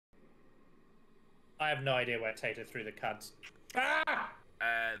I have no idea where Tater threw the cards. Ah!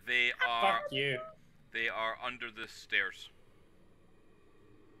 They are. Fuck you. They are under the stairs.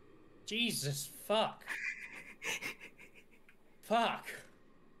 Jesus fuck. Fuck.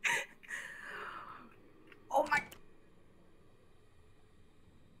 Oh my.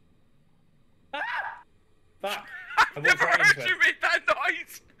 Ah! Fuck. I Never walked right heard into you him. make that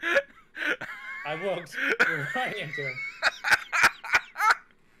noise. I walked right into him.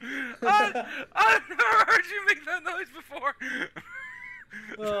 I've never heard you make that noise before.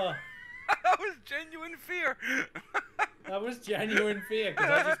 Oh, That was genuine fear. that was genuine fear because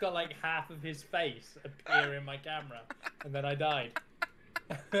I just got like half of his face appear in my camera and then I died.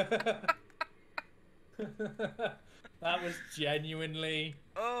 That was genuinely.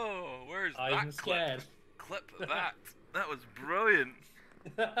 Oh, where's I'm that scared. clip? Clip that. That was brilliant.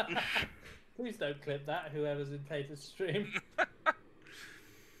 Please don't clip that, whoever's in Tater's stream.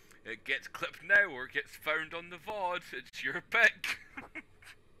 It gets clipped now or it gets found on the VOD. It's your pick.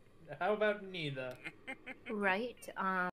 How about neither? Right.